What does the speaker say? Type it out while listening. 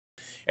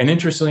And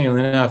interestingly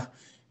enough,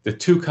 the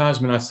two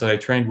cosmonauts that I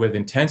trained with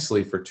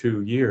intensely for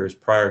 2 years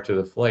prior to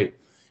the flight,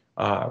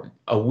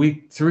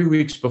 3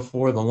 weeks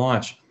before the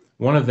launch,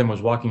 one of them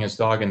was walking his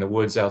dog in the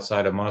woods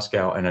outside of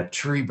Moscow, and a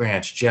tree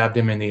branch jabbed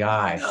him in the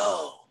eye.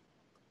 No.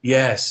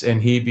 Yes,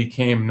 and he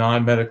became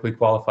non-medically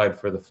qualified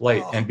for the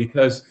flight. And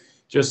because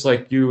just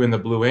like you and the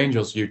Blue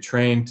Angels, you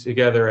trained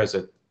together as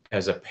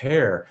a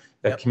pair,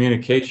 that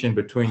communication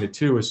between the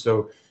two is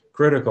so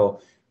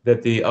critical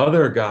that the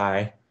other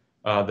guy,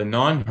 the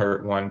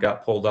non-hurt one,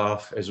 got pulled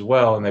off as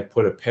well, and they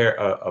put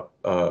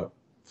a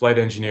flight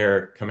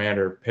engineer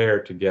commander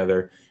pair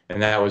together,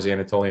 and that was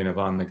Anatoly and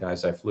Ivan, the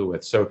guys I flew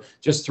with. So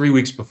just 3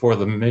 weeks before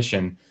the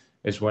mission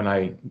is when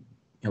I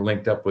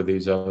linked up with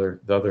the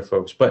other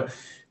folks. But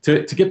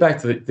to get back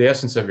to the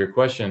essence of your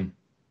question,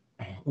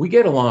 we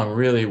get along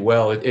really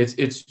well.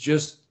 It's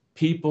just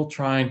people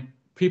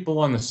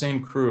on the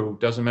same crew,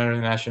 doesn't matter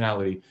the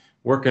nationality,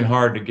 working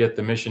hard to get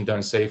the mission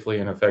done safely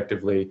and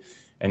effectively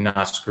and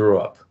not screw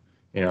up,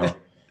 you know.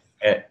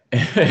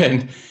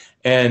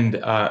 and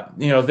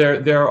you know,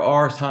 there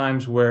are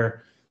times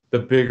where the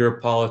bigger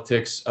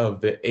politics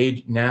of the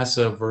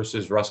NASA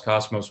versus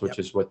Roscosmos, which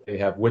is what they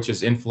have, which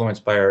is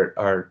influenced by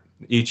our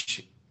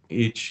each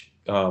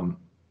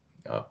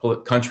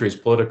country's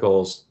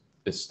political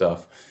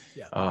stuff.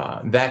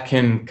 That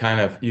can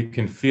you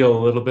can feel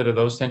a little bit of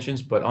those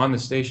tensions, but on the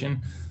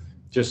station,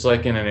 just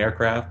like in an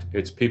aircraft,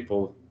 it's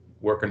people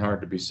working hard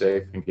to be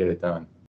safe and get it done.